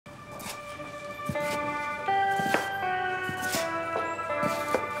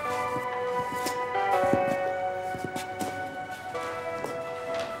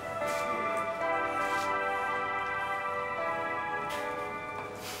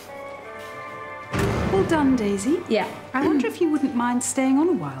all done, Daisy? Yeah. I wonder if you wouldn't mind staying on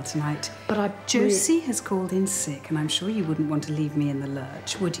a while tonight. But Josie has called in sick, and I'm sure you wouldn't want to leave me in the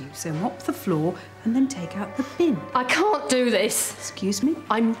lurch, would you? So mop the floor and then take out the bin. I can't do this. Excuse me?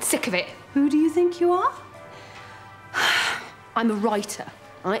 I'm sick of it. Who do you think you are? I'm a writer,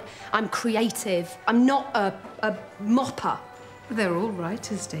 right? I'm creative. I'm not a mopper. They're all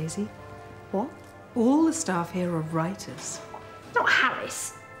writers, Daisy. What? All the staff here are writers. Not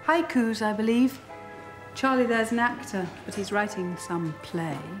Harris. Haikus, I believe. Charlie there's an actor, but he's writing some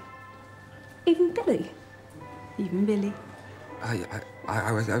play. Even Billy? Even Billy.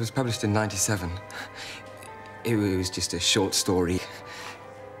 I was published in '97. It was just a short story.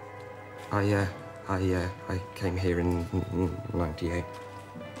 I came here in '98.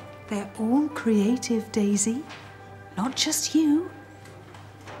 They're all creative, Daisy. Not just you.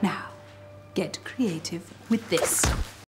 Now, get creative with this.